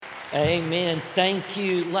Amen. Thank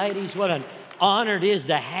you, ladies. What an honor it is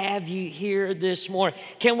to have you here this morning.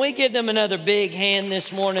 Can we give them another big hand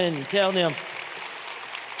this morning and tell them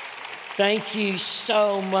thank you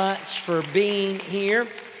so much for being here?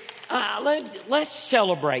 Let's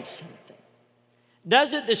celebrate something.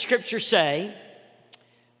 Doesn't the scripture say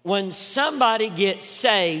when somebody gets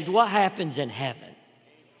saved, what happens in heaven?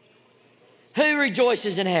 Who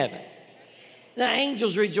rejoices in heaven? The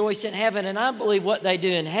angels rejoice in heaven, and I believe what they do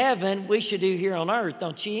in heaven, we should do here on earth,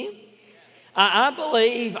 don't you? I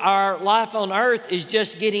believe our life on earth is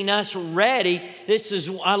just getting us ready.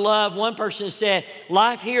 I love one person said,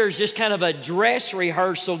 life here is just kind of a dress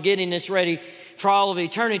rehearsal, getting us ready for all of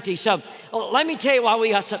eternity. So let me tell you why we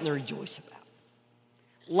got something to rejoice about.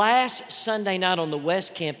 Last Sunday night on the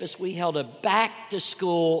West Campus, we held a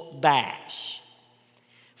back-to-school bash.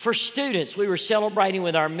 For students, we were celebrating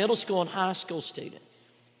with our middle school and high school students.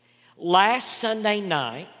 Last Sunday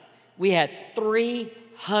night, we had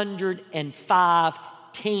 305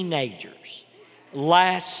 teenagers.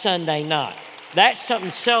 Last Sunday night. That's something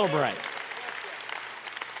to celebrate.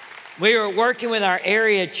 We were working with our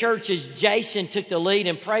area churches. Jason took the lead,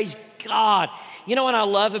 and praise God. You know what I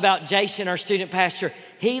love about Jason, our student pastor?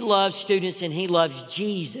 He loves students and he loves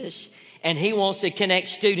Jesus, and he wants to connect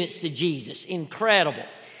students to Jesus. Incredible.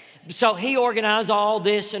 So he organized all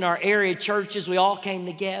this in our area churches. We all came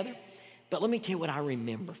together. But let me tell you what I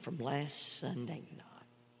remember from last Sunday night.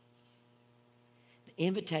 The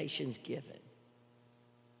invitation's given.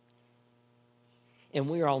 And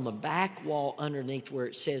we are on the back wall underneath where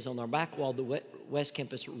it says on our back wall, the West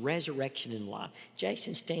Campus, Resurrection in Life.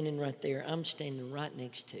 Jason's standing right there. I'm standing right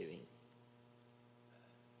next to him.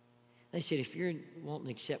 They said, if you're wanting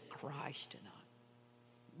to accept Christ tonight,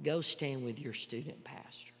 go stand with your student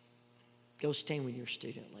pastor. Go stand with your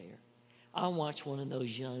student leader. I watched one of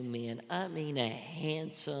those young men, I mean a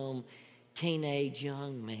handsome teenage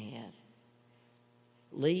young man,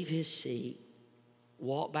 leave his seat,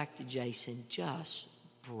 walk back to Jason, just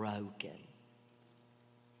broken.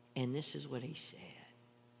 And this is what he said,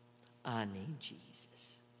 I need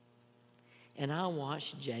Jesus. And I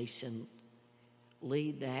watched Jason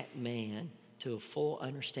lead that man to a full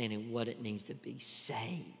understanding of what it means to be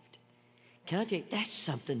saved. Can I tell you, that's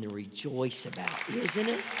something to rejoice about, isn't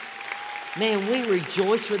it? Man, we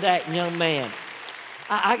rejoice with that young man.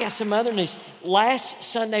 I got some other news. Last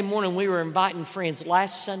Sunday morning, we were inviting friends.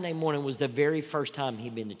 Last Sunday morning was the very first time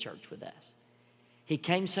he'd been to church with us. He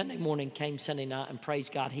came Sunday morning, came Sunday night, and praise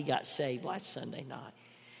God, he got saved last Sunday night.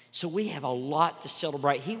 So we have a lot to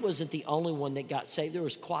celebrate. He wasn't the only one that got saved. There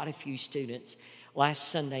was quite a few students last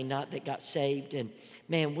Sunday night that got saved. And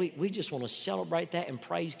man, we just want to celebrate that and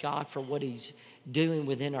praise God for what he's doing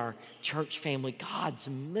within our church family. God's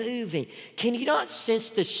moving. Can you not sense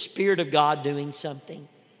the Spirit of God doing something?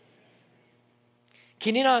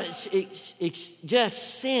 Can you not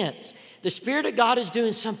just sense the Spirit of God is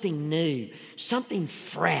doing something new, something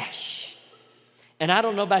fresh? And I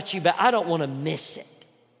don't know about you, but I don't want to miss it.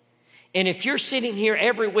 And if you're sitting here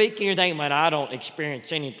every week and you're thinking, man, I don't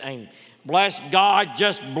experience anything, bless God,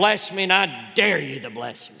 just bless me, and I dare you to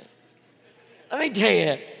bless me. Let me tell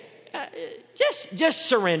you, just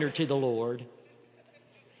surrender to the Lord.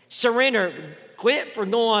 Surrender. Quit for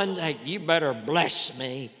going, hey, you better bless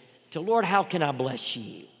me. To Lord, how can I bless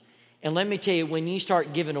you? And let me tell you, when you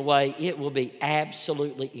start giving away, it will be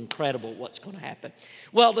absolutely incredible what's going to happen.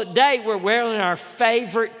 Well, today we're wearing our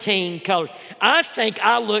favorite team colors. I think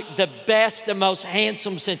I look the best, the most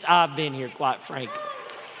handsome since I've been here, quite frankly.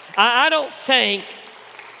 I don't think,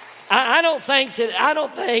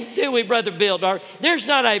 do we, Brother Bill? There's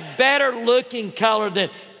not a better looking color than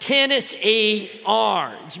Tennessee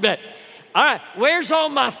orange. But, all right, where's all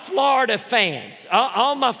my Florida fans?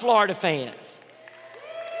 All my Florida fans.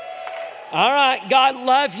 All right, God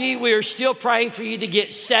love you. We are still praying for you to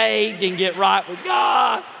get saved and get right with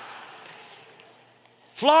God.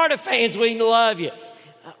 Florida fans, we love you.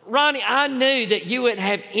 Ronnie, I knew that you wouldn't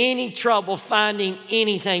have any trouble finding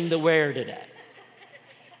anything to wear today.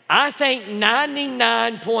 I think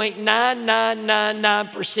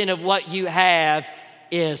 99.9999% of what you have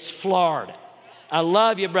is Florida. I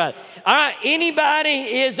love you, brother. All right,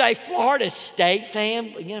 anybody is a Florida State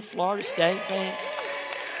fan? You a Florida State fan?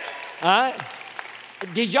 All right.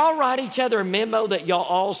 Did y'all write each other a memo that y'all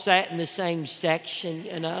all sat in the same section,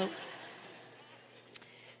 you know?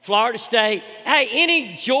 Florida State. Hey,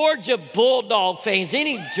 any Georgia Bulldog fans?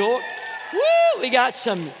 We got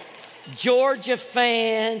some Georgia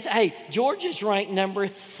fans. Hey, Georgia's ranked number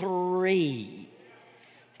 3.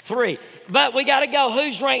 But we got to go.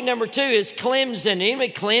 Who's ranked number 2 is Clemson. Any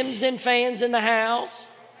Clemson fans in the house?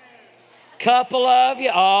 Couple of you.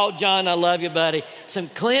 Oh, John, I love you, buddy. Some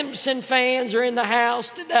Clemson fans are in the house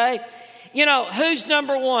today. You know, who's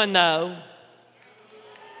number one, though?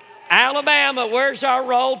 Alabama. Where's our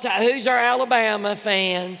roll tide? Who's our Alabama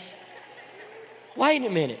fans? Wait a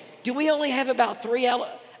minute. Do we only have about three?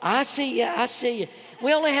 I see you.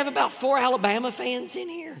 We only have about 4 Alabama fans in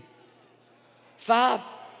here. 5,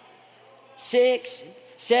 6,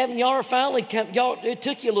 7. Y'all are finally come. Y'all, it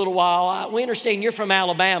took you a little while. We understand you're from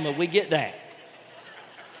Alabama. We get that.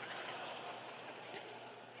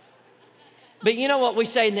 But you know what we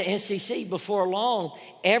say in the SEC? Before long,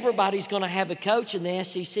 everybody's going to have a coach in the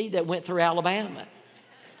SEC that went through Alabama.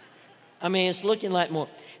 I mean, it's looking like more.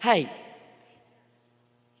 Hey,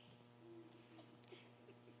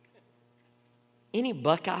 any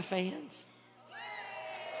Buckeye fans?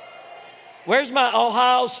 Where's my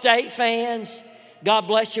Ohio State fans? God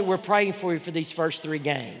bless you. We're praying for you for these first 3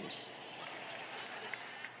 games.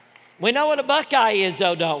 We know what a Buckeye is,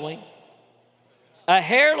 though, don't we? A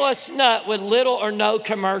hairless nut with little or no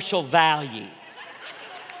commercial value.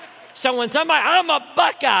 So when somebody, I'm a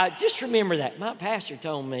Buckeye, just remember that. My pastor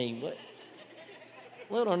told me what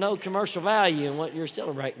little or no commercial value in what you're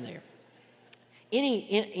celebrating there.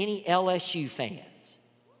 Any LSU fans?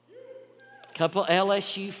 Couple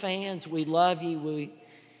LSU fans, we love you.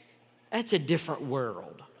 That's a different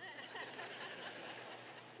world.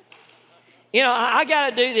 You know, I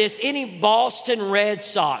got to do this. Any Boston Red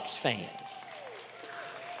Sox fans?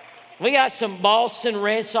 We got some Boston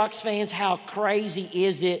Red Sox fans. How crazy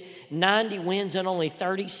is it? 90 wins and only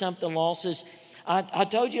 30-something losses. I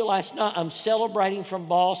told you last night I'm celebrating from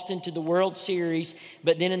Boston to the World Series,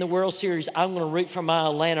 but then in the World Series, I'm going to root for my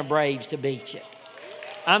Atlanta Braves to beat you.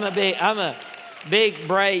 I'm a big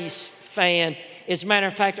Braves fan. As a matter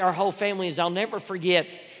of fact, our whole family is, I'll never forget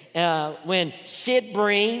when Sid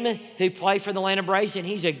Bream, who played for the Atlanta Braves, and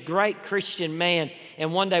he's a great Christian man,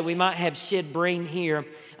 and one day we might have Sid Bream here.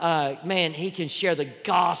 Man, he can share the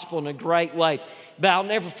gospel in a great way. But I'll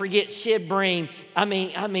never forget Sid Bream. I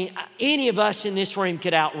mean, any of us in this room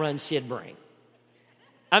could outrun Sid Bream.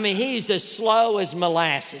 I mean, he's as slow as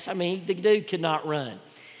molasses. I mean, the dude could not run.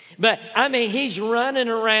 But, I mean, he's running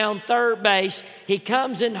around third base. He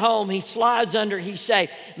comes in home. He slides under. He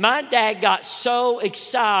say, my dad got so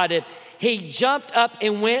excited, he jumped up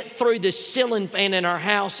and went through the ceiling fan in our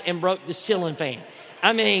house and broke the ceiling fan.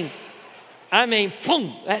 I mean,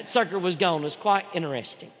 boom, that sucker was gone. It was quite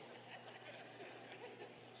interesting.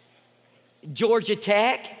 Georgia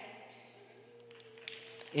Tech.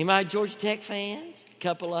 Anybody Georgia Tech fans? A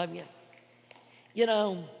couple of you. You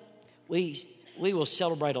know, we will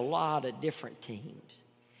celebrate a lot of different teams.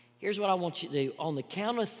 Here's what I want you to do. On the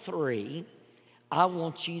count of 3, I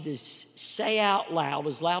want you to say out loud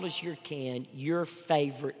as you can, your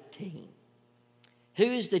favorite team. Who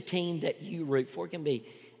is the team that you root for? It can be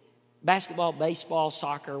basketball, baseball,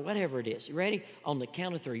 soccer, whatever it is. You ready? On the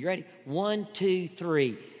count of 3. You ready? 1, 2,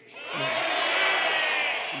 3.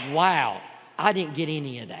 Wow, I didn't get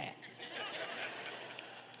any of that.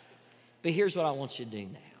 But here's what I want you to do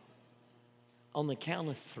now. On the count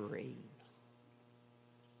of 3,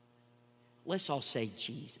 let's all say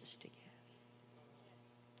Jesus together.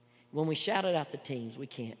 When we shouted out the teams, we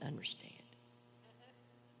can't understand.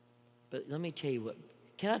 But let me tell you what,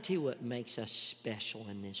 can I tell you what makes us special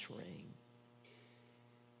in this room?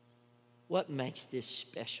 What makes this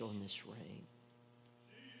special in this room?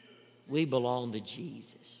 We belong to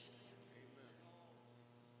Jesus.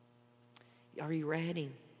 Are you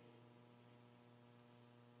ready?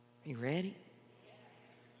 Are you ready?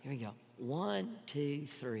 Here we go. 1, 2,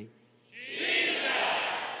 3. Jesus!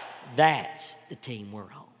 That's the team we're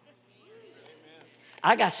on.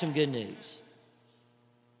 I got some good news.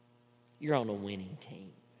 You're on a winning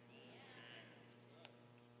team.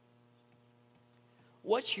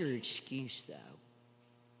 What's your excuse, though?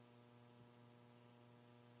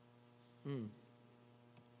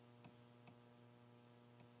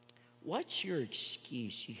 What's your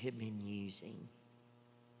excuse you have been using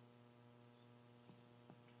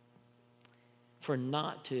for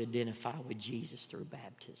not to identify with Jesus through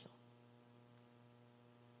baptism?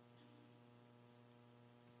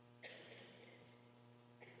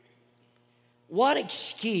 What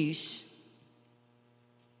excuse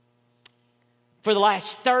for the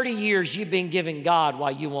last 30 years you've been giving God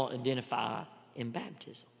why you won't identify in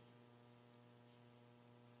baptism?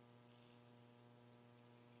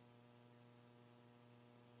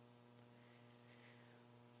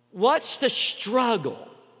 What's the struggle?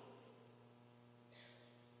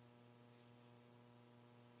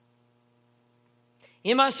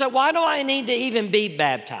 You might say, why do I need to even be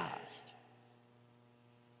baptized?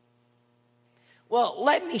 Well,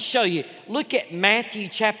 let me show you. Look at Matthew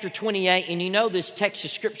chapter 28, and you know this text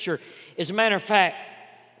of Scripture. As a matter of fact,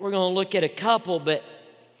 we're going to look at a couple, but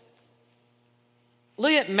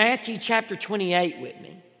look at Matthew chapter 28 with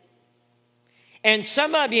me. And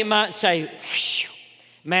some of you might say,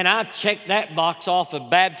 man, I've checked that box off of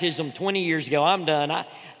baptism 20 years ago. I'm done.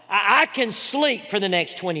 I can sleep for the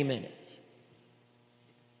next 20 minutes.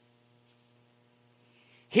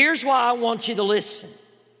 Here's why I want you to listen.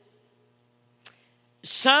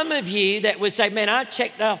 Some of you that would say, man, I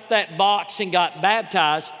checked off that box and got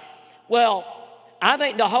baptized. Well, I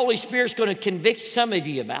think the Holy Spirit's going to convict some of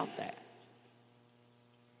you about that.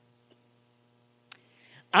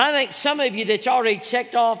 I think some of you that's already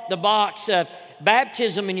checked off the box of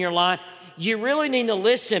baptism in your life, you really need to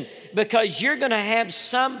listen, because you're going to have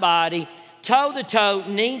somebody toe to toe,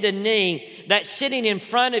 knee to knee, that's sitting in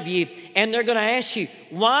front of you, and they're going to ask you,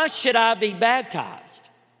 why should I be baptized?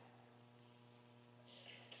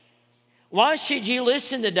 Why should you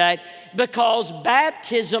listen today? Because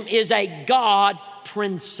baptism is a God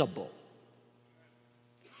principle.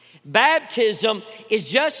 Baptism is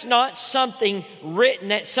just not something written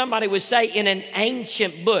that somebody would say in an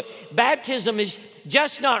ancient book. Baptism is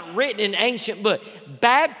just not written in an ancient book.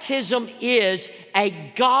 Baptism is a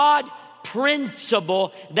God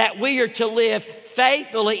principle that we are to live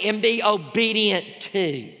faithfully and be obedient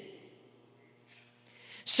to.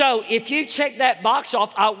 So if you check that box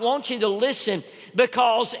off, I want you to listen,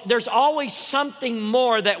 because there's always something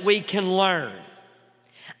more that we can learn.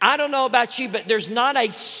 I don't know about you, but there's not a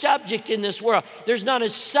subject in this world. There's not a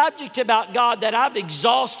subject about God that I've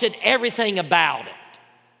exhausted everything about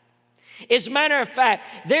it. As a matter of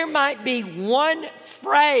fact, there might be one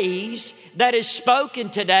phrase that is spoken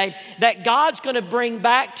today that God's going to bring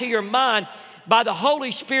back to your mind by the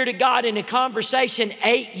Holy Spirit of God in a conversation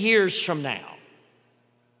 8 years from now.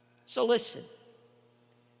 So listen,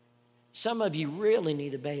 some of you really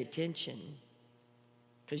need to pay attention,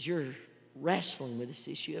 because you're wrestling with this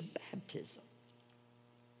issue of baptism.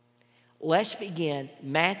 Let's begin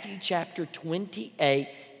Matthew chapter 28,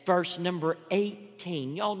 verse number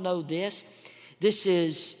 18. Y'all know this. This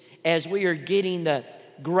is, as we are getting the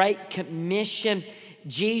Great Commission,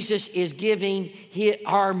 Jesus is giving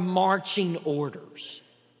our marching orders.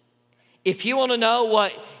 If you want to know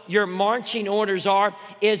what your marching orders are,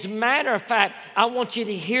 as a matter of fact, I want you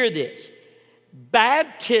to hear this.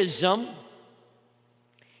 Baptism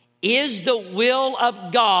is the will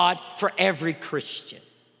of God for every Christian.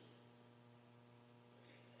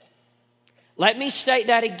 Let me state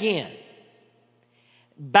that again.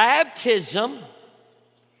 Baptism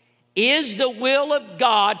is the will of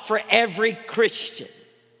God for every Christian.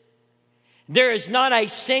 There is not a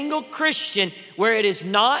single Christian where it is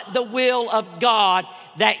not the will of God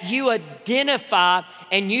that you identify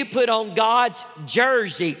and you put on God's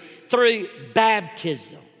jersey through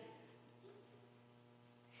baptism.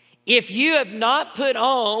 If you have not put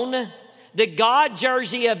on the God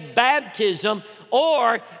jersey of baptism,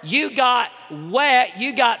 or you got wet,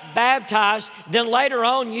 you got baptized, then later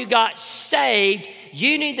on you got saved,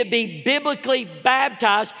 you need to be biblically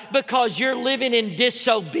baptized, because you're living in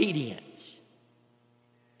disobedience.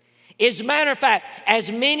 As a matter of fact,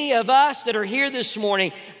 as many of us that are here this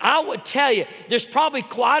morning, I would tell you, there's probably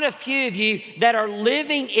quite a few of you that are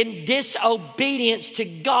living in disobedience to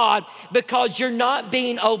God, because you're not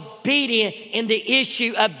being obedient in the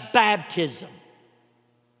issue of baptism.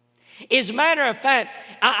 As a matter of fact,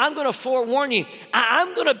 I'm going to forewarn you,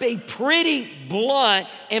 I'm going to be pretty blunt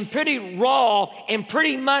and pretty raw and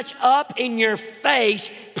pretty much up in your face,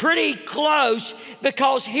 pretty close,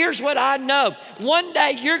 because here's what I know. One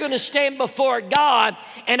day you're going to stand before God,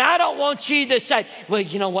 and I don't want you to say, well,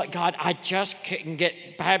 you know what, God, I just couldn't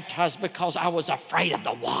get baptized because I was afraid of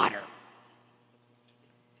the water.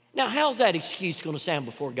 Now, how's that excuse going to sound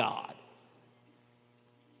before God?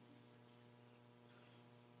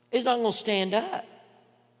 It's not going to stand up.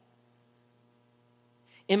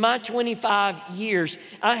 In my 25 years,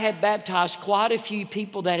 I have baptized quite a few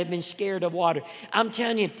people that have been scared of water. I'm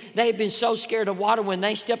telling you, they've been so scared of water when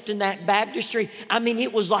they stepped in that baptistry. I mean,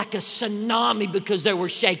 it was like a tsunami because they were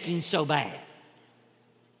shaking so bad.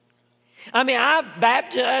 I mean, I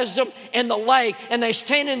baptized them in the lake, and they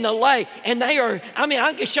stand in the lake, and they are, I mean,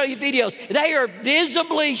 I can show you videos. They are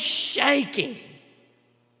visibly shaking.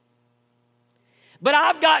 But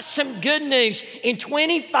I've got some good news. In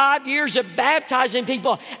 25 years of baptizing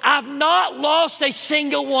people, I've not lost a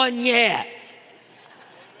single one yet.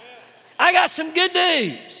 I got some good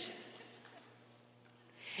news.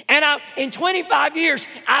 And in 25 years,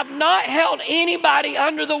 I've not held anybody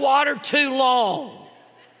under the water too long.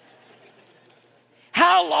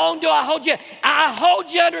 How long do I hold you? I hold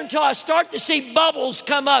you under until I start to see bubbles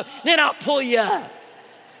come up. Then I'll pull you up.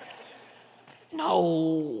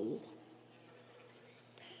 No.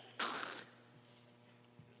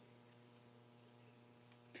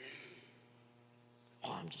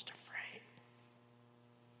 Oh, I'm just afraid.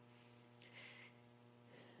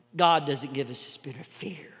 God doesn't give us a spirit of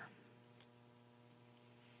fear,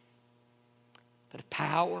 but of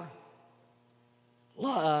power,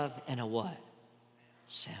 love, and a what?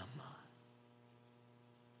 Sound mind.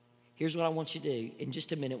 Here's what I want you to do. In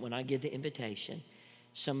just a minute, when I give the invitation,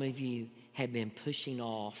 some of you have been pushing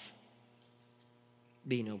off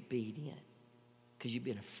being obedient because you've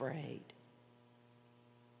been afraid.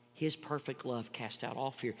 His perfect love cast out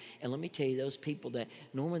all fear. And let me tell you, those people that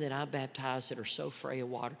normally that I baptize that are so afraid of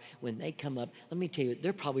water, when they come up, let me tell you,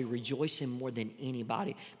 they're probably rejoicing more than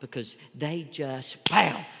anybody because they just,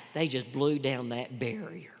 bam, they just blew down that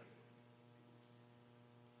barrier.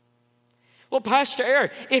 Well, Pastor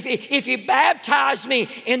Eric, if you baptize me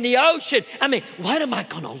in the ocean, I mean, what am I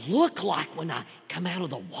going to look like when I come out of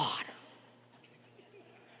the water?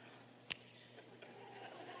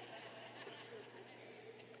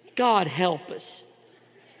 God help us.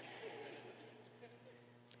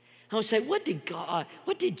 I would say, what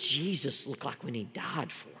did Jesus look like when he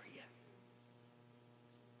died for you?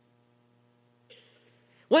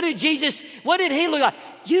 What did he look like?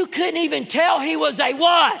 You couldn't even tell he was a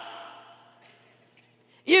what?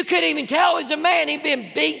 You couldn't even tell he was a man. He'd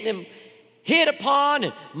been beaten and hit upon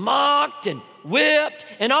and mocked and whipped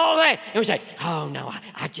and all that. And we say, oh no,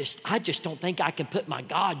 I just don't think I can put my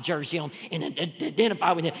God jersey on and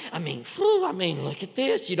identify with him. I mean, look at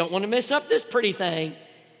this. You don't want to mess up this pretty thing.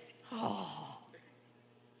 Oh.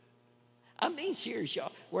 I mean, serious,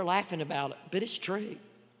 y'all. We're laughing about it, but it's true.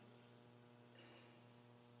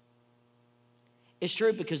 It's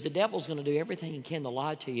true because the devil's going to do everything he can to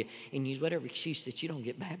lie to you and use whatever excuse that you don't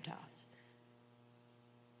get baptized.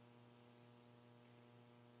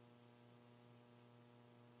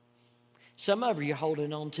 Some of you are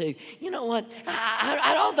holding on to, you know what,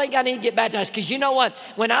 I don't think I need to get baptized because you know what,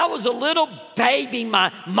 when I was a little baby,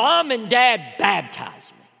 my mom and dad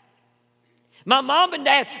baptized me. My mom and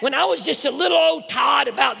dad, when I was just a little old Todd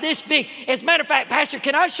about this big, as a matter of fact, Pastor,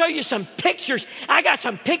 can I show you some pictures? I got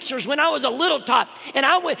some pictures when I was a little Todd. And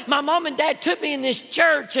my mom and dad took me in this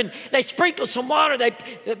church and they sprinkled some water.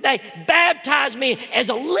 They baptized me as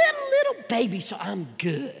a little baby, so I'm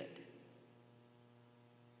good.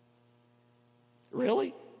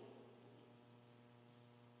 Really?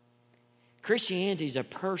 Christianity is a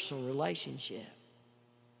personal relationship.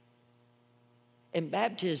 And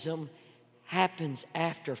baptism happens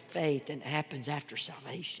after faith and happens after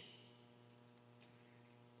salvation.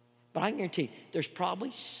 But I can guarantee you, there's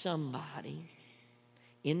probably somebody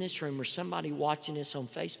in this room or somebody watching this on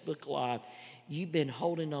Facebook Live, you've been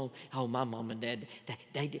holding on. Oh, my mom and dad,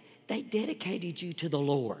 they dedicated you to the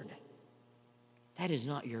Lord. That is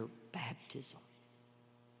not your baptism.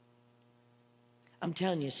 I'm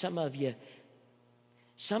telling you, some of you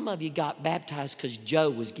got baptized because Joe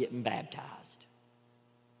was getting baptized.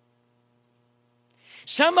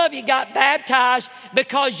 Some of you got baptized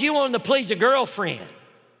because you wanted to please a girlfriend.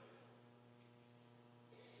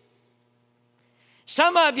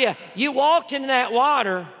 Some of you walked into that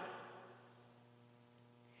water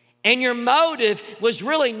and your motive was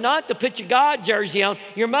really not to put your God jersey on.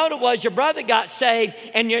 Your motive was your brother got saved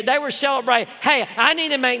and they were celebrating, hey, I need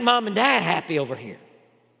to make mom and dad happy over here.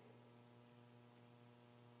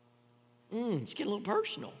 It's getting a little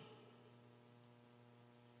personal.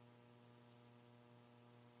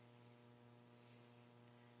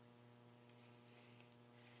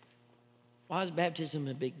 Why is baptism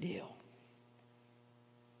a big deal?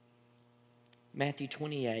 Matthew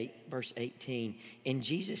 28, verse 18. And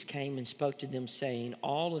Jesus came and spoke to them, saying,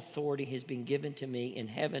 all authority has been given to me in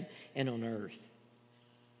heaven and on earth.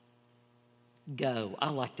 Go. I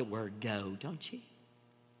like the word go, don't you?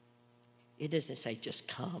 It doesn't say just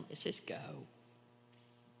come. It says go.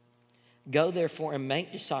 Go, therefore, and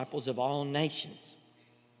make disciples of all nations.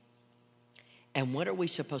 And what are we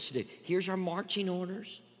supposed to do? Here's our marching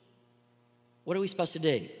orders. What are we supposed to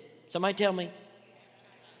do? Somebody tell me.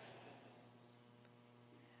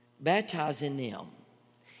 Baptize in them.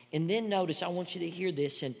 And then notice, I want you to hear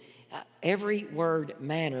this, and every word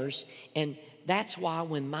matters. And that's why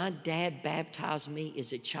when my dad baptized me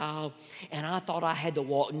as a child, and I thought I had to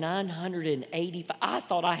walk 985, I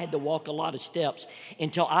thought I had to walk a lot of steps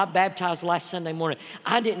until I baptized last Sunday morning.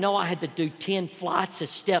 I didn't know I had to do 10 flights of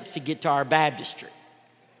steps to get to our baptistry.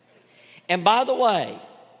 And by the way,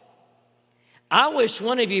 I wish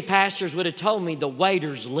one of you pastors would have told me the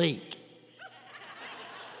waiters leak.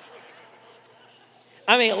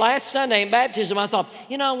 I mean, last Sunday in baptism, I thought,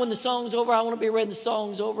 when the song's over, I want to be ready when the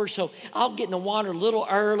song's over, so I'll get in the water a little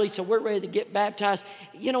early, so we're ready to get baptized.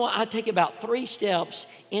 You know what? I take about 3 steps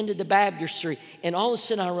into the baptistry, and all of a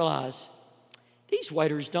sudden I realize, these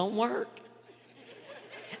waders don't work.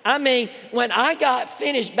 I mean, when I got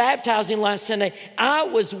finished baptizing last Sunday, I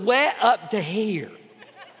was wet up to here.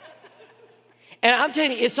 And I'm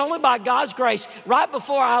telling you, it's only by God's grace. Right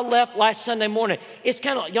before I left last Sunday morning, it's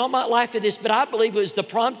kind of, y'all might laugh at this, but I believe it was the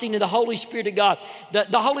prompting of the Holy Spirit of God.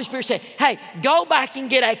 The Holy Spirit said, hey, go back and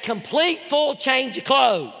get a complete full change of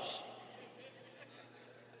clothes.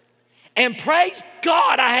 And praise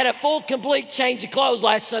God, I had a full, complete change of clothes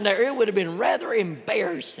last Sunday, or it would have been rather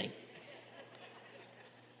embarrassing.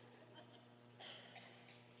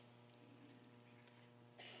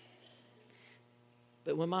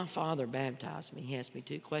 But when my father baptized me, he asked me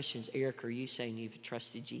 2 questions. Eric, are you saying you've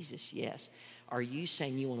trusted Jesus? Yes. Are you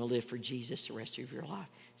saying you want to live for Jesus the rest of your life?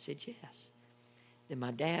 I said, yes. Then my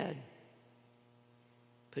dad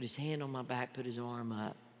put his hand on my back, put his arm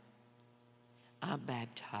up. I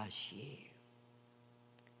baptize you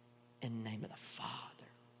in the name of the Father,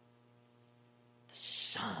 the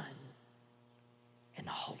Son, and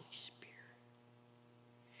the Holy Spirit.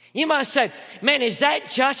 You might say, man, is that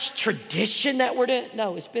just tradition that we're doing?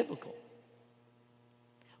 No, it's biblical.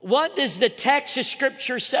 What does the text of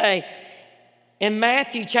Scripture say in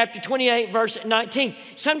Matthew chapter 28, verse 19?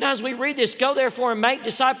 Sometimes we read this, go therefore and make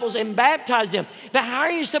disciples and baptize them. But how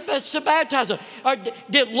are you supposed to baptize them? Or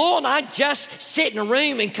did Lowell and I just sit in a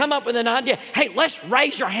room and come up with an idea? Hey, let's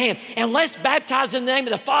raise your hand and let's baptize in the name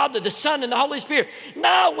of the Father, the Son, and the Holy Spirit.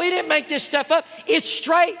 No, we didn't make this stuff up. It's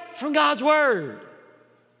straight from God's Word.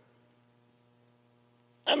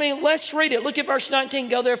 I mean, let's read it. Look at verse 19.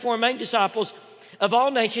 Go therefore and make disciples of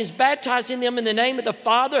all nations, baptizing them in the name of the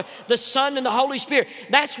Father, the Son, and the Holy Spirit.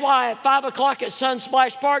 That's why at 5 o'clock at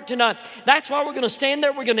Sunsplash Park tonight, that's why we're going to stand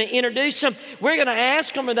there. We're going to introduce them. We're going to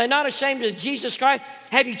ask them, are they not ashamed of Jesus Christ?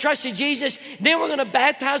 Have you trusted Jesus? Then we're going to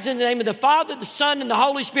baptize in the name of the Father, the Son, and the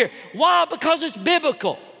Holy Spirit. Why? Because it's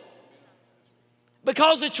biblical.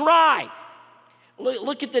 Because it's right.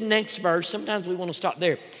 Look at the next verse. Sometimes we want to stop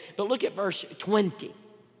there. But look at verse 20.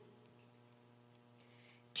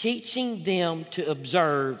 Teaching them to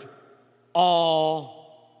observe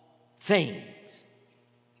all things.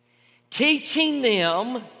 Teaching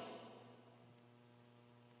them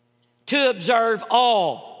to observe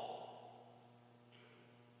all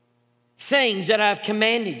things that I've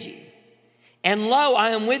commanded you. And lo,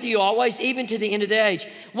 I am with you always, even to the end of the age.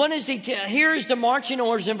 What is he? Here is the marching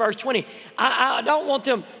orders in verse 20. I don't want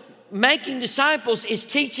them. Making disciples is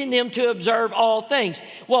teaching them to observe all things.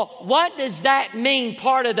 Well, what does that mean,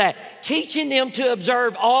 part of that? Teaching them to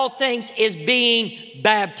observe all things is being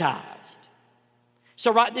baptized.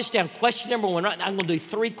 So write this down. Question number 1. Right now, I'm going to do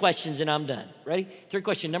 3 questions and I'm done. Ready? 3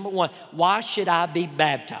 questions. Number 1, why should I be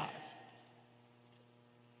baptized?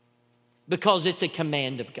 Because it's a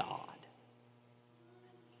command of God.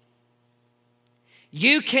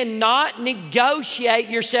 You cannot negotiate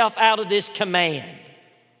yourself out of this command.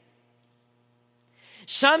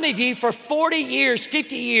 Some of you, for 40 years,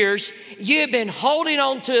 50 years, you have been holding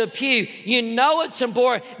on to a pew. You know it's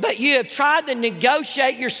important, but you have tried to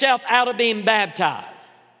negotiate yourself out of being baptized.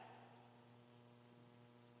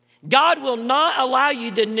 God will not allow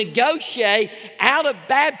you to negotiate out of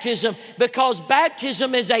baptism because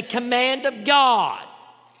baptism is a command of God.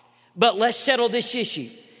 But let's settle this issue.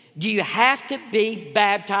 Do you have to be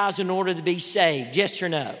baptized in order to be saved? Yes or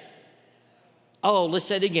no? Oh, let's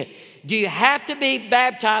say it again. Do you have to be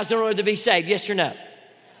baptized in order to be saved? Yes or no?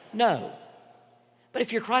 No. But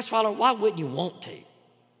if you're a Christ follower, why wouldn't you want to?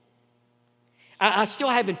 I still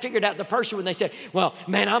haven't figured out the person when they say, well,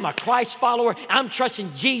 man, I'm a Christ follower. I'm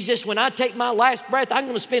trusting Jesus. When I take my last breath, I'm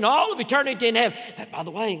going to spend all of eternity in heaven. But by the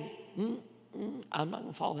way, I'm not going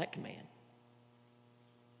to follow that command.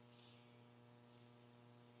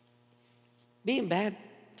 Being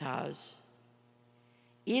baptized,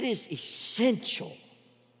 it is essential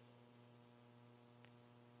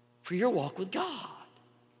for your walk with God.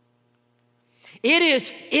 It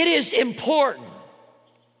is important.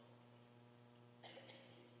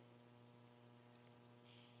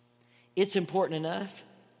 It's important enough.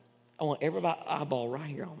 I want everybody eyeball right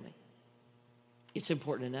here on me. It's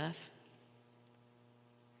important enough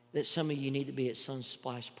that some of you need to be at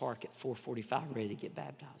Sunsplash Park at 4:45 ready to get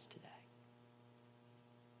baptized today.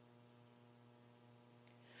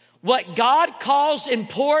 What God calls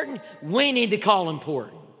important, we need to call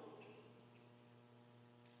important.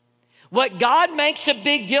 What God makes a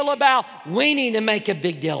big deal about, we need to make a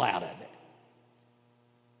big deal out of it.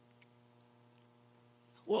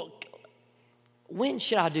 Well, when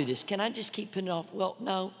should I do this? Can I just keep putting it off? Well,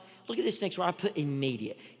 no. Look at this next where I put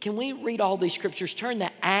immediate. Can we read all these scriptures? Turn to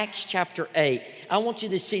Acts chapter 8. I want you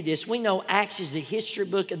to see this. We know Acts is the history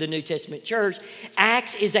book of the New Testament church.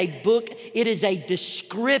 Acts is a book. It is a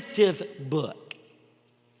descriptive book.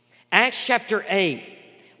 Acts chapter 8.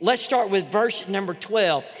 Let's start with verse number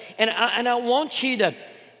 12. And I want you to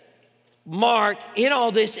mark in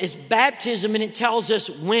all this is baptism, and it tells us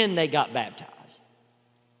when they got baptized.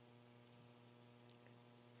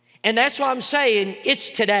 And that's why I'm saying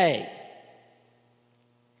it's today.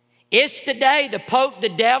 It's today to poke the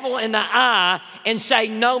devil in the eye and say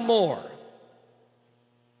no more.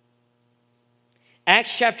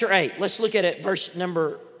 Acts chapter 8. Let's look at it, verse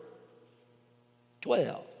number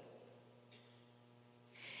 12.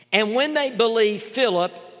 And when they believed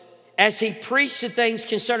Philip, as he preached the things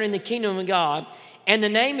concerning the kingdom of God and the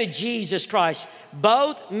name of Jesus Christ,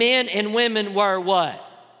 both men and women were what?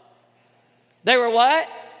 They were what?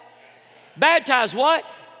 Baptized. What?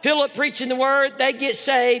 Philip preaching the word, they get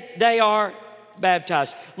saved, they are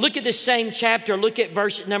baptized. Look at the same chapter, look at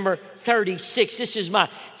verse number 36. This is my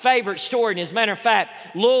favorite story. And as a matter of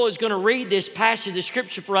fact, Lowell is going to read this passage of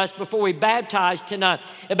scripture for us before we baptize tonight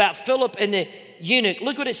about Philip and the eunuch.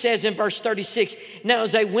 Look what it says in verse 36. Now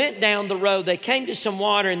as they went down the road, they came to some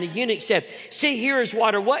water, and the eunuch said, see, here is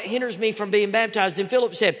water. What hinders me from being baptized? And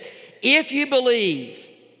Philip said, if you believe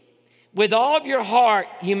with all of your heart,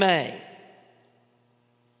 you may.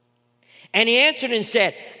 And he answered and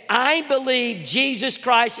said, I believe Jesus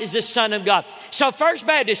Christ is the Son of God. So First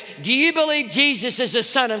Baptist, do you believe Jesus is the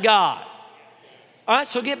Son of God? All right,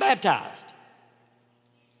 so get baptized.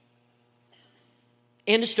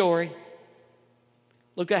 End of story.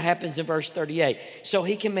 Look what happens in verse 38. So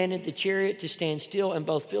he commanded the chariot to stand still, and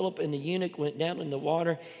both Philip and the eunuch went down in the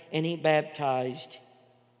water, and he baptized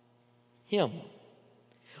him.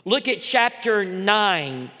 Look at chapter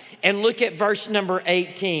 9 and look at verse number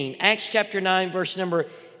 18. Acts chapter 9, verse number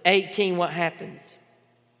 18, what happens?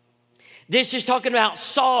 This is talking about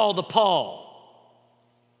Saul the Paul.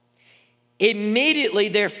 Immediately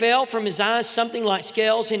there fell from his eyes something like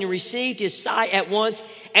scales, and he received his sight at once,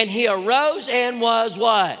 and he arose and was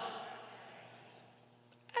what?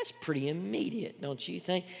 That's pretty immediate, don't you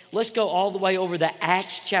think? Let's go all the way over to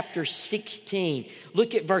Acts chapter 16.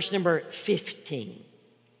 Look at verse number 15.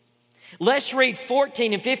 Let's read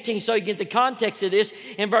 14 and 15 so you get the context of this.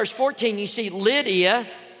 In verse 14, you see Lydia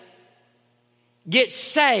gets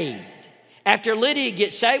saved. After Lydia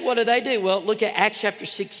gets saved, what do? Well, look at Acts chapter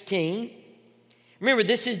 16. Remember,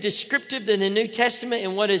 this is descriptive in the New Testament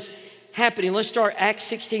and what is happening. Let's start Acts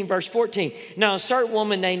 16, verse 14. Now, a certain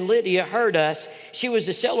woman named Lydia heard us. She was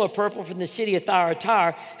a seller of purple from the city of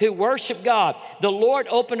Thyatira who worshiped God. The Lord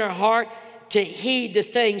opened her heart to heed the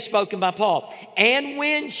things spoken by Paul. And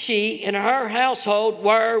when she and her household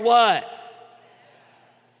were what?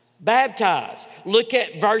 Baptized. Look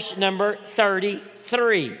at verse number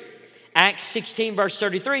 33. Acts 16, verse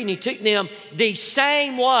 33. And he took them the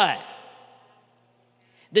same what?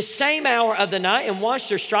 The same hour of the night, and washed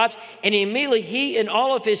their stripes. And immediately he and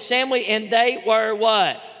all of his family, and they were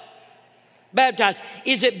what? Baptized.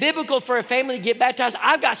 Is it biblical for a family to get baptized?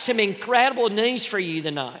 I've got some incredible news for you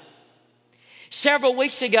tonight. Several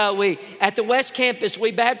weeks ago, at the West Campus,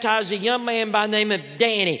 we baptized a young man by the name of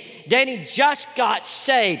Danny. Danny just got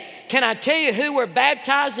saved. Can I tell you who we're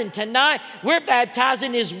baptizing tonight? We're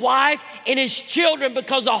baptizing his wife and his children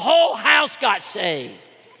because the whole house got saved.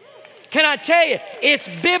 Can I tell you, it's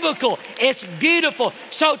biblical, it's beautiful.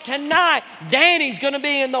 So tonight, Danny's going to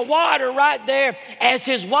be in the water right there as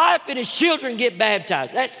his wife and his children get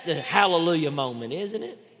baptized. That's the hallelujah moment, isn't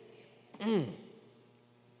it?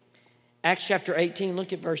 Acts chapter 18,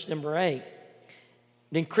 look at verse number 8.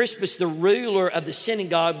 Then Crispus, the ruler of the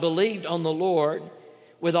synagogue, believed on the Lord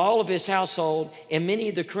with all of his household, and many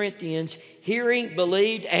of the Corinthians, hearing,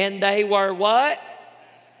 believed, and they were what?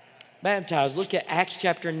 Baptized. Look at Acts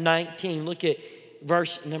chapter 19. Look at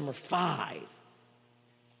verse number 5.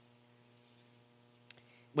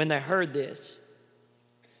 When they heard this,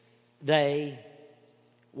 they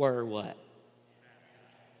were what?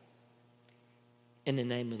 In the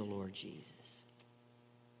name of the Lord Jesus.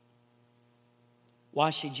 Why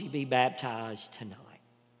should you be baptized tonight?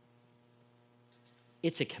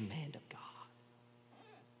 It's a command of God.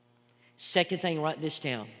 Second thing, write this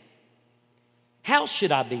down. How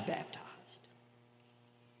should I be baptized?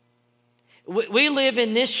 We live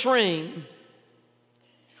in this room,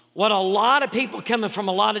 what a lot of people coming from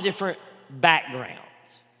a lot of different backgrounds.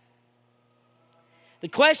 The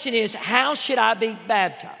question is, how should I be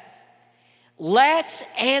baptized? Let's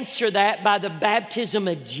answer that by the baptism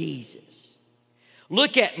of Jesus.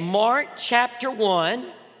 Look at Mark chapter 1.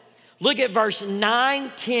 Look at verse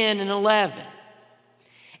 9, 10, and 11.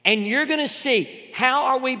 And you're going to see, how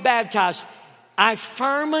are we baptized? I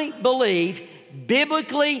firmly believe,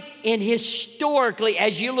 biblically and historically,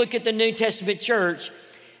 as you look at the New Testament church,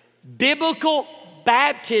 biblical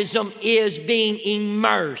baptism is being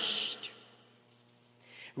immersed.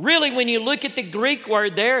 Really, when you look at the Greek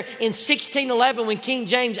word there, in 1611, when King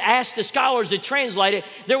James asked the scholars to translate it,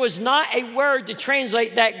 there was not a word to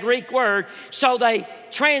translate that Greek word, so they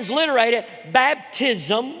transliterated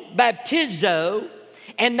baptism, baptizo,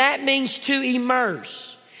 and that means to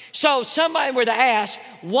immerse. So somebody were to ask,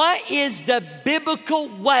 what is the biblical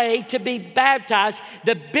way to be baptized?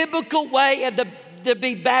 The biblical way to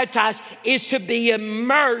be baptized is to be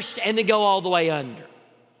immersed and to go all the way under.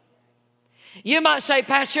 You might say,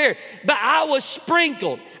 Pastor, but I was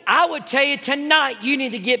sprinkled. I would tell you tonight you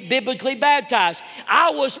need to get biblically baptized.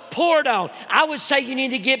 I was poured on. I would say you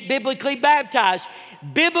need to get biblically baptized.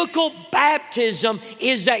 Biblical baptism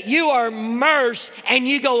is that you are immersed and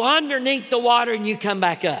you go underneath the water and you come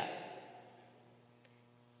back up.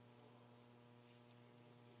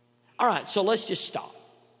 All right, so let's just stop.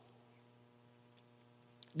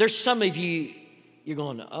 There's some of you, you're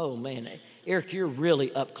going, oh man, Eric, you're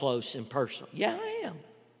really up close and personal. Yeah, I am.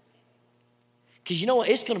 Because you know what?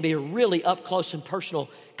 It's going to be a really up close and personal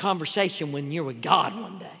conversation when you're with God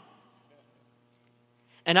one day.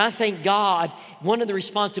 And I think God, one of the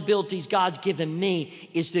responsibilities God's given me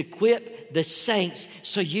is to equip the saints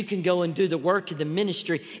so you can go and do the work of the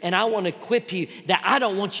ministry. And I want to equip you that I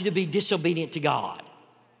don't want you to be disobedient to God.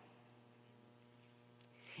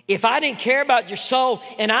 If I didn't care about your soul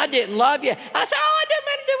and I didn't love you, I said, oh, it doesn't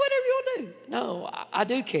matter, do whatever you want to do. No, I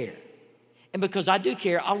do care. And because I do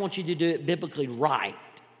care, I want you to do it biblically right.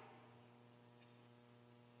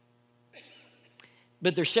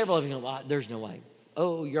 But there's several of you go, there's no way.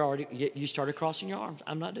 Oh, you started crossing your arms.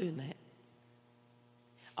 I'm not doing that.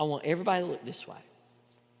 I want everybody to look this way.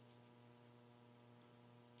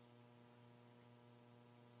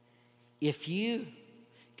 If you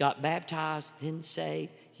got baptized, then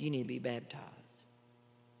saved, you need to be baptized.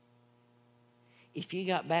 If you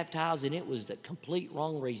got baptized and it was the complete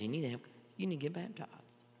wrong reason, you need to get baptized.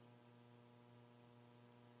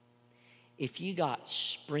 If you got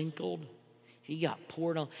sprinkled, if you got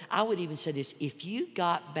poured on, I would even say this, if you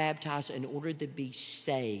got baptized in order to be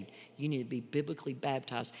saved, you need to be biblically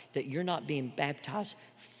baptized, that you're not being baptized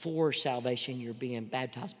for salvation, you're being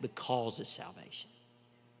baptized because of salvation.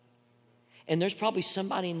 And there's probably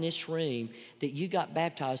somebody in this room that you got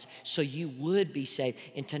baptized so you would be saved.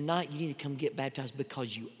 And tonight you need to come get baptized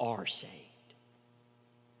because you are saved.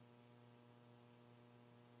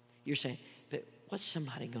 You're saying, but what's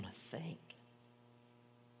somebody going to think?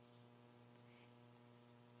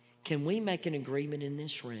 Can we make an agreement in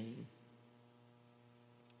this room?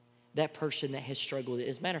 That person that has struggled with it.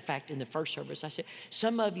 As a matter of fact, in the first service, I said,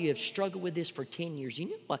 some of you have struggled with this for 10 years.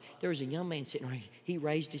 You know what? There was a young man sitting right, he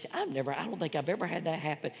raised his hand. I don't think I've ever had that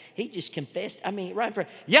happen. He just confessed. I mean, right in front.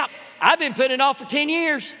 Yep, I've been putting it off for 10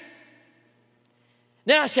 years.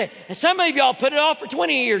 Then I said, and some of y'all put it off for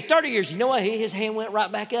 20 years, 30 years. You know what? His hand went right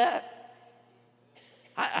back up.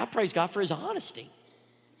 I praise God for his honesty.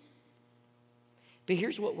 But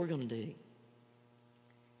here's what we're going to do.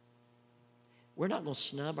 We're not going to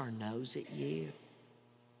snub our nose at you.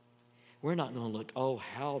 We're not going to look, oh,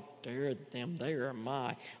 how dare them,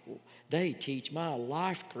 they teach my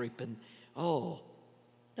life group, and oh.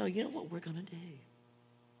 No, you know what we're going to do?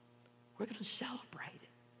 We're going to celebrate it.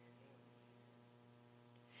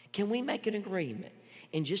 Can we make an agreement?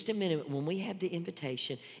 In just a minute, when we have the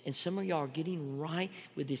invitation, and some of y'all are getting right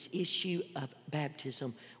with this issue of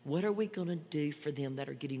baptism, what are we going to do for them that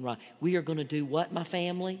are getting right? We are going to do what, my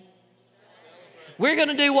family? We're going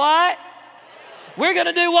to do what? We're going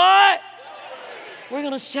to do what? We're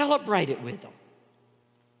going to celebrate it with them.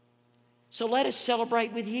 So let us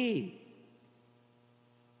celebrate with you.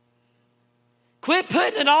 Quit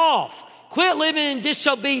putting it off. Quit living in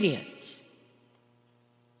disobedience.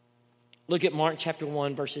 Look at Mark chapter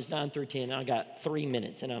 1, verses 9 through 10. I got 3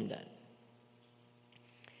 minutes and I'm done.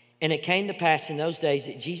 And it came to pass in those days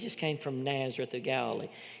that Jesus came from Nazareth of Galilee.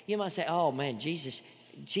 You might say, oh man, Jesus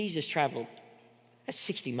traveled, that's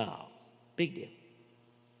 60 miles. Big deal.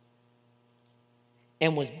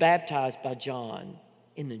 And was baptized by John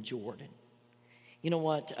in the Jordan. You know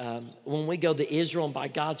what? When we go to Israel, and by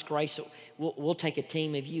God's grace, we'll take a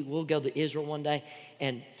team of you. We'll go to Israel one day.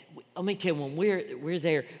 And let me tell you, when we're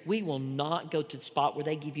there, we will not go to the spot where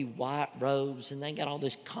they give you white robes and they got all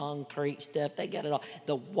this concrete stuff. They got it all.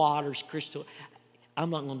 The water's crystal.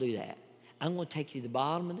 I'm not going to do that. I'm going to take you to the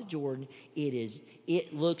bottom of the Jordan.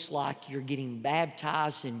 It looks like you're getting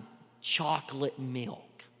baptized in chocolate milk.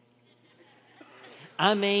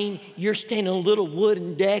 I mean, you're standing on a little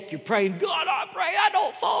wooden deck. You're praying, God, I pray I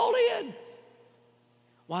don't fall in.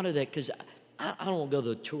 Why do that? Because I don't want to go to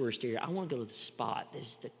the tourist area. I want to go to the spot that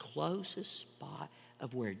is the closest spot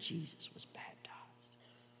of where Jesus was baptized.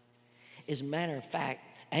 As a matter of fact,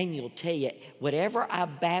 Amy will tell you, whatever I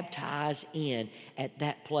baptize in at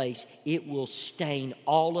that place, it will stain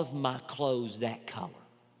all of my clothes that color.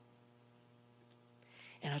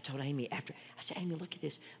 And I told Amy I said, Amy, look at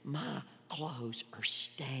this. My clothes are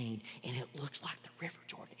stained, and it looks like the River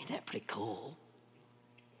Jordan. Isn't that pretty cool?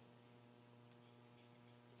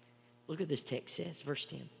 Look what this text says, verse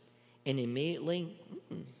 10. And immediately,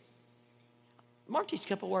 mark these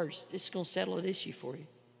couple words. This is going to settle an issue for you.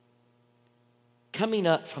 Coming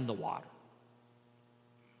up from the water.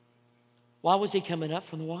 Why was he coming up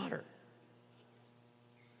from the water?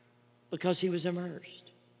 Because he was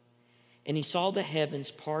immersed. And he saw the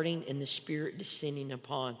heavens parting and the Spirit descending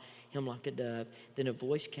upon him like a dove. Then a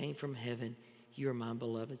voice came from heaven, you are my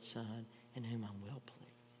beloved Son, in whom I'm well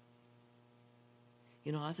pleased.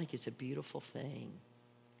 You know, I think it's a beautiful thing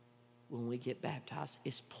when we get baptized.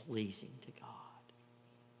 It's pleasing to God.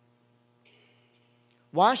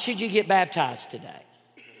 Why should you get baptized today?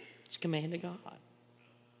 It's a command of God.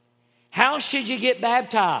 How should you get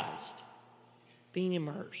baptized? Being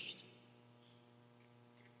immersed.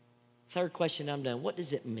 Third question, I'm done. What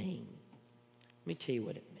does it mean? Let me tell you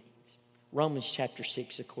what it means. Romans chapter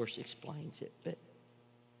 6, of course, explains it. But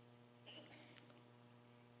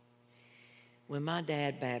when my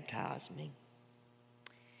dad baptized me,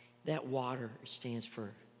 that water stands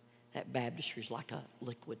for, that baptistry is like a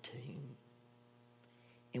liquid tomb.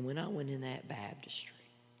 And when I went in that baptistry,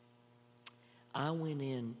 I went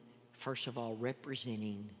in, first of all,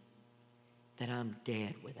 representing that I'm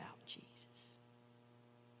dead without Jesus.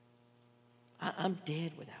 I'm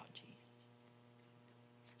dead without Jesus.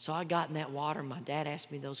 So I got in that water. My dad asked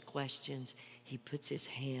me those questions. He puts his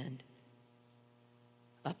hand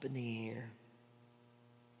up in the air.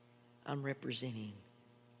 I'm representing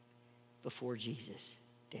before Jesus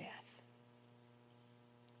death.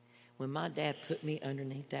 When my dad put me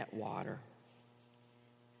underneath that water,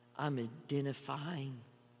 I'm identifying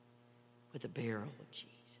with the burial of Jesus.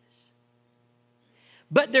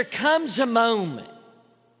 But there comes a moment.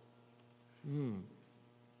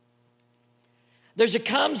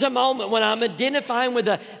 Comes a moment when I'm identifying with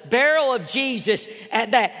the burial of Jesus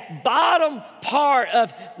at that bottom part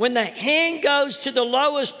of when the hand goes to the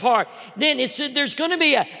lowest part. Then there's going to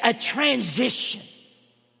be a transition.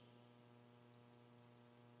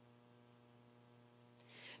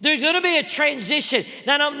 There's going to be a transition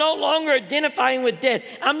that I'm no longer identifying with death.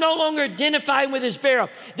 I'm no longer identifying with his burial.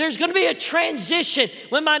 There's going to be a transition.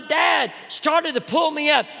 When my dad started to pull me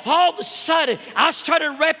up, all of a sudden, I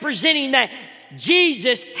started representing that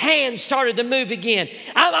Jesus' hands started to move again.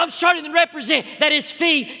 I'm starting to represent that his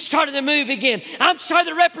feet started to move again. I'm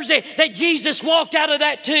starting to represent that Jesus walked out of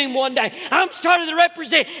that tomb one day. I'm starting to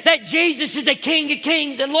represent that Jesus is the King of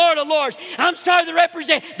Kings and Lord of Lords. I'm starting to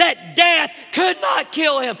represent that death could not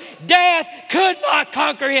kill him. Death could not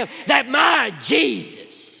conquer him. That my Jesus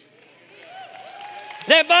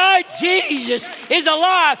is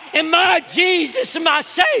alive, and my Jesus is my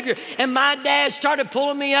Savior. And my dad started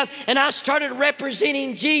pulling me up, and I started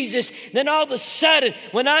representing Jesus. Then all of a sudden,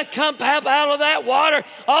 when I come up out of that water,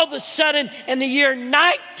 all of a sudden in the year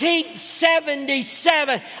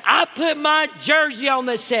 1977, I put my jersey on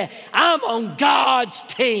that said, I'm on God's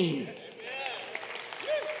team.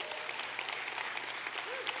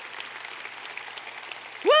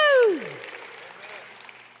 Woo!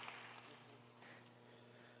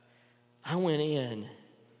 I went in.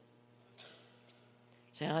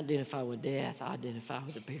 See, I identify with death. I identify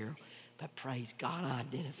with the burial. But praise God, I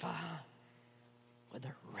identify with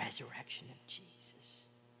the resurrection of Jesus.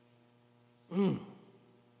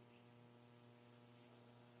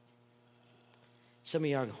 Some of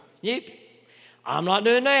y'all go, yep, I'm not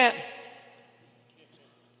doing that.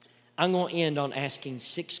 I'm going to end on asking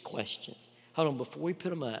 6 questions. Hold on, before we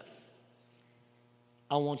put them up,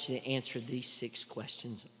 I want you to answer these 6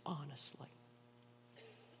 questions honestly.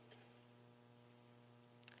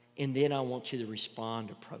 And then I want you to respond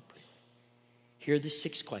appropriately. Here are the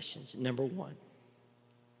 6 questions. Number 1.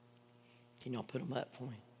 Can y'all put them up for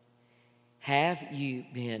me? Have you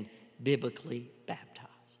been biblically baptized?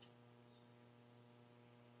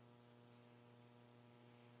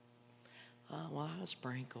 Well, I was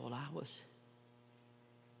sprinkled. I was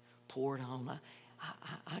poured on.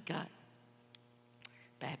 I got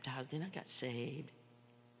baptized, then I got saved.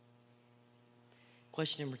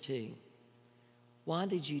 Question number 2. Why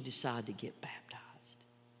did you decide to get baptized?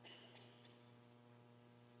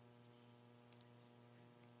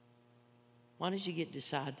 Why did you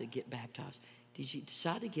decide to get baptized? Did you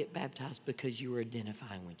decide to get baptized because you were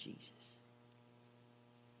identifying with Jesus?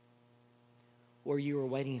 Or you were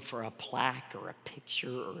waiting for a plaque or a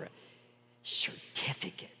picture or a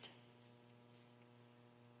certificate?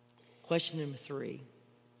 Question number 3.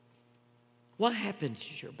 What happened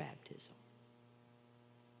at your baptism?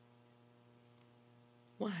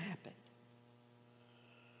 What happened?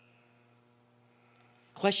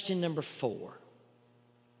 Question number 4.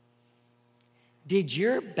 Did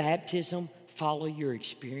your baptism follow your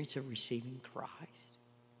experience of receiving Christ?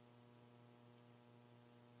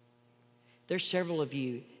 There's several of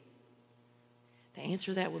you. The answer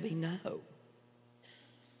to that would be no.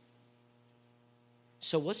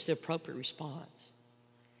 So what's the appropriate response?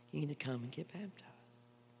 You need to come and get baptized.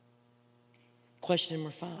 Question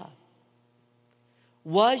number 5.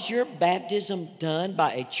 Was your baptism done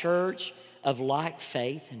by a church of like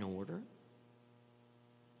faith and order?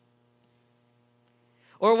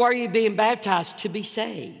 Or were you being baptized to be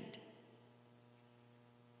saved?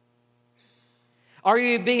 Are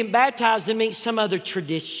you being baptized to meet some other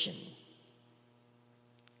tradition?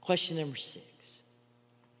 Question number 6.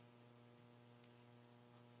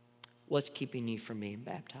 What's keeping you from being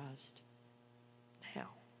baptized now?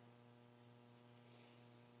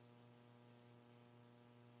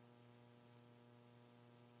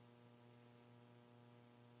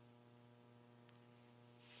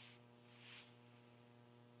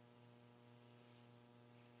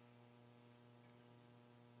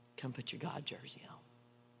 Come put your God jersey on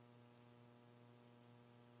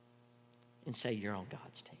and say you're on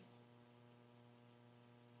God's team.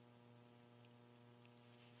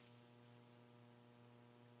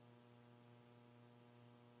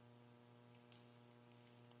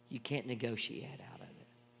 You can't negotiate out of it.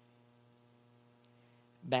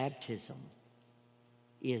 Baptism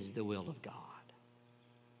is the will of God.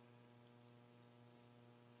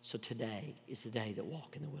 So today is the day that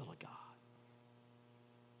walk in the will of God.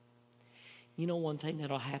 You know one thing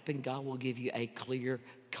that'll happen? God will give you a clear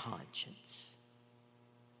conscience.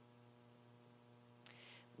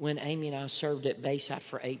 When Amy and I served at Bayside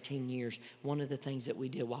for 18 years, one of the things that we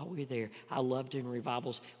did while we were there, I loved doing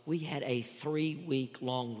revivals. We had a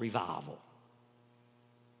 3-week-long revival.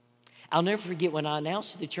 I'll never forget when I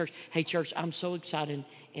announced to the church, hey, church, I'm so excited.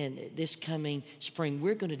 And this coming spring,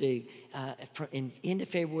 we're going to do, in end of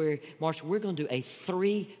February, March, we're going to do a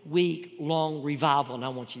 3-week-long revival, and I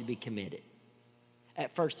want you to be committed.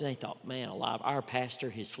 At first, they thought, man alive, our pastor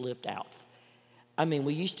has flipped out. I mean,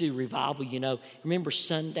 we used to do revival, Remember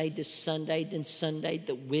Sunday to Sunday, then Sunday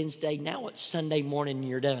to Wednesday. Now it's Sunday morning and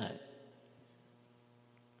you're done.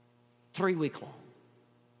 3-week long.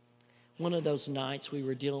 One of those nights we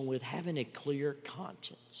were dealing with having a clear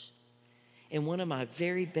conscience. And one of my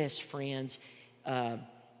very best friends,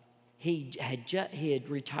 he had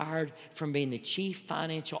retired from being the chief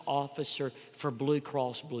financial officer for Blue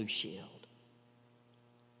Cross Blue Shield.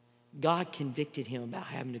 God convicted him about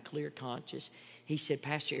having a clear conscience. He said,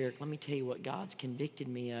 Pastor Eric, let me tell you what God's convicted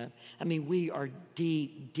me of. I mean, we are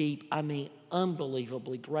deep,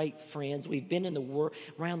 unbelievably great friends. We've been in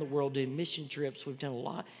around the world doing mission trips. We've done a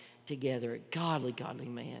lot together. Godly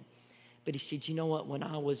man. But he said, you know what? When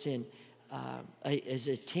I was as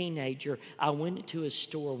a teenager, I went into a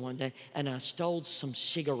store one day and I stole some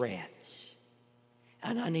cigarettes.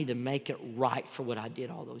 And I need to make it right for what I did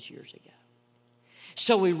all those years ago.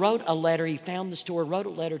 So we wrote a letter. He found the store, wrote a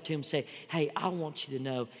letter to him, said, hey, I want you to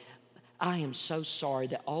know, I am so sorry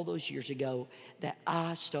that all those years ago that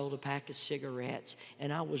I stole a pack of cigarettes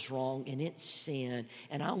and I was wrong and it's sin.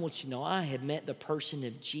 And I want you to know I have met the person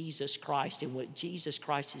of Jesus Christ and what Jesus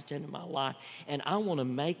Christ has done in my life. And I want to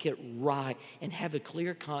make it right and have a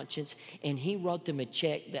clear conscience. And he wrote them a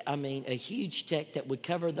check, a huge check that would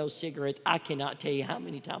cover those cigarettes. I cannot tell you how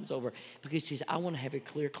many times over, because he says, I want to have a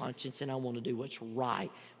clear conscience and I want to do what's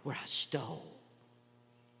right where I stole.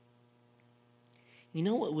 You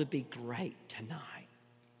know what would be great tonight?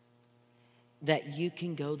 That you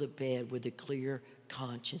can go to bed with a clear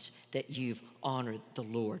conscience that you've honored the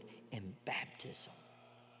Lord in baptism.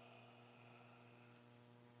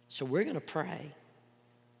 So we're going to pray.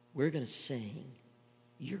 We're going to sing.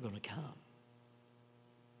 You're going to come.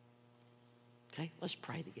 Okay, let's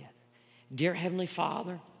pray together. Dear Heavenly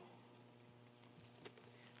Father,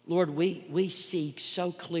 Lord, we see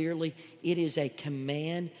so clearly it is a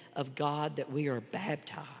command of God that we are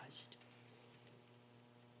baptized.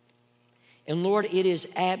 And Lord, it is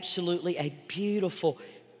absolutely a beautiful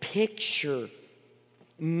picture,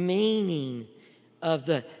 meaning of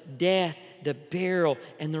the death, the burial,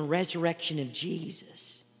 and the resurrection of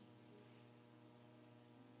Jesus.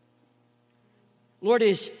 Lord, it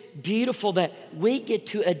is beautiful that we get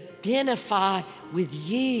to identify with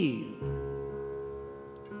you.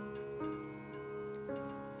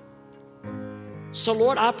 So,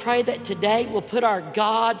 Lord, I pray that today we'll put our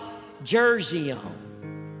God jersey on.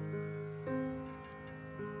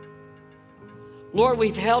 Lord,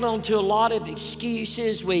 we've held on to a lot of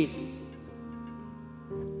excuses. We've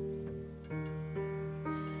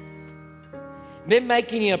been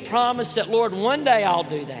making you a promise that, Lord, one day I'll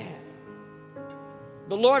do that.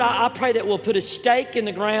 But Lord, I pray that we'll put a stake in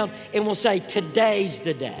the ground and we'll say, today's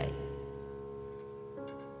the day.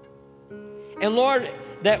 And Lord,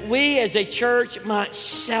 that we as a church might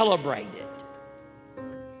celebrate it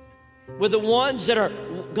with the ones that are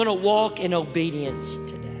going to walk in obedience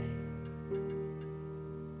today.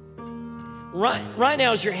 Right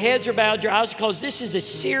now, as your heads are bowed, your eyes are closed, this is a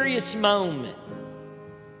serious moment.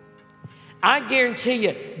 I guarantee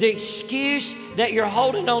you, the excuse that you're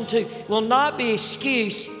holding on to will not be an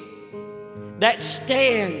excuse that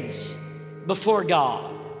stands before God.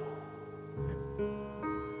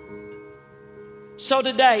 So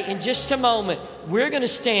today, in just a moment, we're going to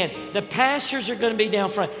stand. The pastors are going to be down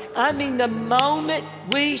front. I mean, the moment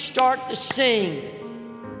we start to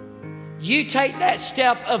sing, you take that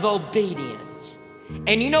step of obedience.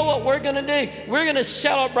 And you know what we're going to do? We're going to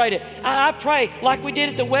celebrate it. I pray, like we did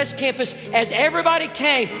at the West Campus, as everybody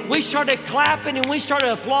came, we started clapping and we started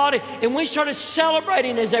applauding and we started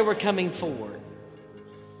celebrating as they were coming forward.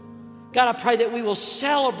 God, I pray that we will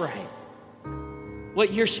celebrate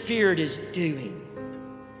what your Spirit is doing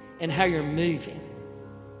and how you're moving.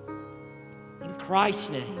 In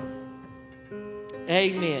Christ's name,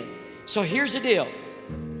 amen. So here's the deal.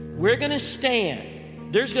 We're going to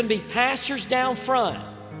stand. There's going to be pastors down front.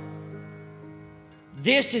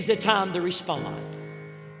 This is the time to respond.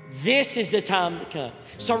 This is the time to come.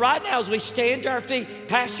 So right now, as we stand to our feet,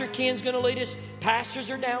 Pastor Ken's going to lead us.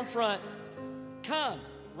 Pastors are down front. Come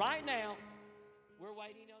right now. We're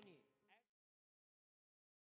waiting on you.